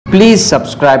Please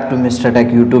subscribe to Mr. Tech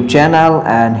YouTube channel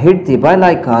and hit the bell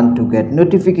icon to get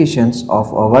notifications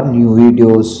of our new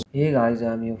videos. Hey guys,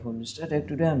 I am here from Mr. Tech.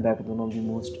 Today I am back with one of the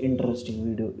most interesting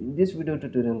video. In this video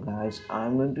tutorial guys, I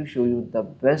am going to show you the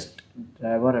best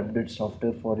driver update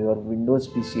software for your Windows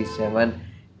PC 7,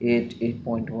 8,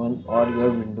 8.1 or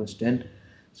your Windows 10.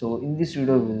 So in this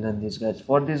video we will learn this guys.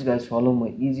 For this guys, follow my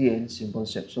easy and simple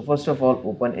steps. So first of all,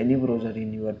 open any browser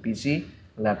in your PC,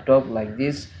 laptop like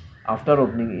this. After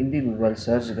opening in the Google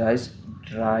search guys,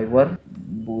 driver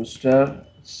booster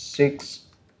 6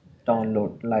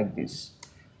 download like this.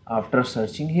 After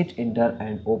searching, hit enter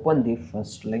and open the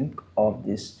first link of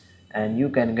this and you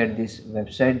can get this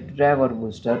website driver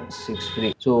booster 6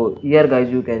 free. So here guys,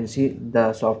 you can see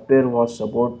the software was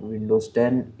support Windows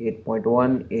 10,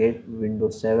 8.1, 8,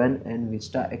 Windows 7 and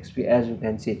Vista XP as you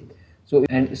can see. So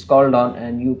and scroll down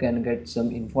and you can get some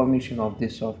information of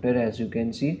this software as you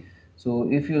can see. So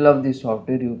if you love this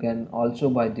software, you can also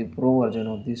buy the pro version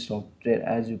of this software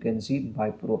as you can see, buy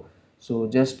pro. So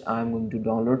just I'm going to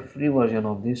download free version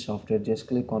of this software. Just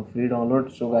click on free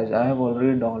download. So guys, I have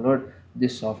already downloaded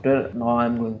this software. Now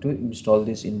I'm going to install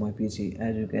this in my PC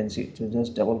as you can see. So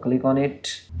just double click on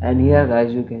it and here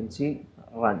guys, you can see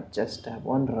run. Just tap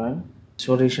on run.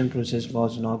 Installation process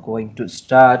was now going to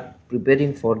start.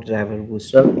 Preparing for driver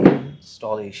booster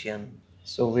installation.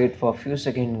 So wait for a few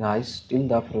seconds guys till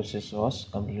the process was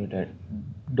completed.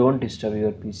 Don't disturb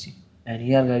your PC. And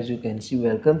here guys, you can see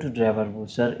welcome to driver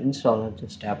booster installer.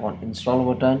 Just tap on install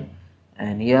button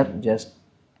and here just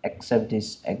accept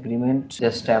this agreement.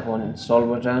 Just tap on install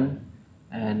button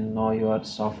and now your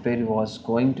software was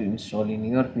going to install in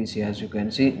your PC as you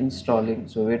can see installing.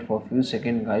 So wait for a few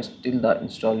seconds guys till the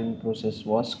installing process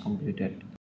was completed.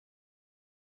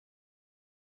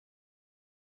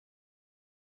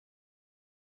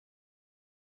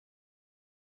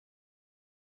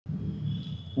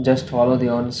 Just follow the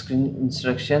on-screen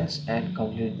instructions and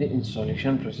complete the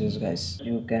installation process guys.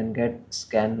 You can get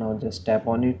scan now. Just tap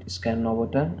on it, scan now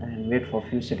button and wait for a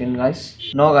few seconds guys.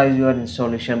 Now guys, your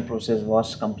installation process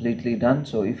was completely done.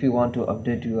 So if you want to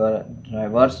update your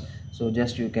drivers, so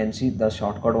just you can see the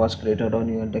shortcut was created on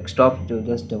your desktop. So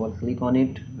just double click on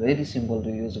it. Very simple to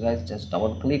use guys. Just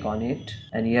double click on it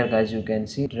and here guys, you can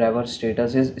see driver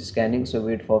status is scanning. So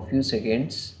wait for a few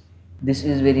seconds. This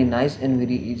is very nice and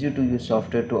very easy to use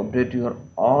software to update your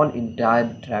all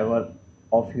entire driver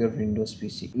of your Windows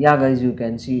PC. Yeah guys, you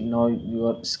can see now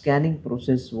your scanning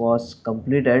process was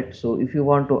completed. So if you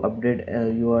want to update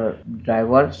your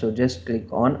driver, so just click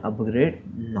on upgrade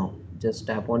now. Just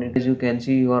tap on it. As you can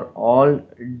see your all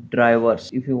drivers.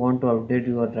 If you want to update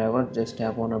your driver, just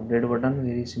tap on update button.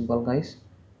 Very simple guys.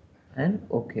 And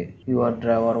okay, your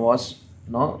driver was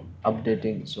now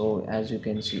updating. So as you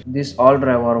can see, this all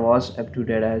driver was up to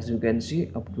date as you can see,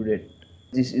 up to date.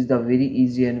 This is the very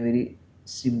easy and very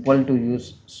simple to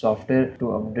use software to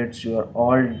update your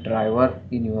all driver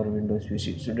in your Windows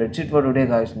PC. So that's it for today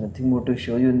guys. Nothing more to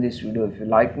show you in this video. If you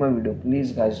like my video,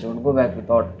 please guys don't go back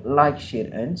without like, share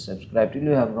and subscribe. Till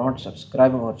you have not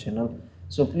subscribed our channel,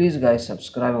 so please guys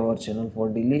subscribe our channel for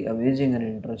daily amazing and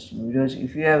interesting videos.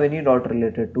 If you have any doubt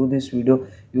related to this video,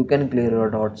 you can clear your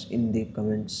doubts in the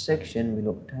comment section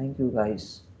below. Thank you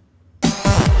guys.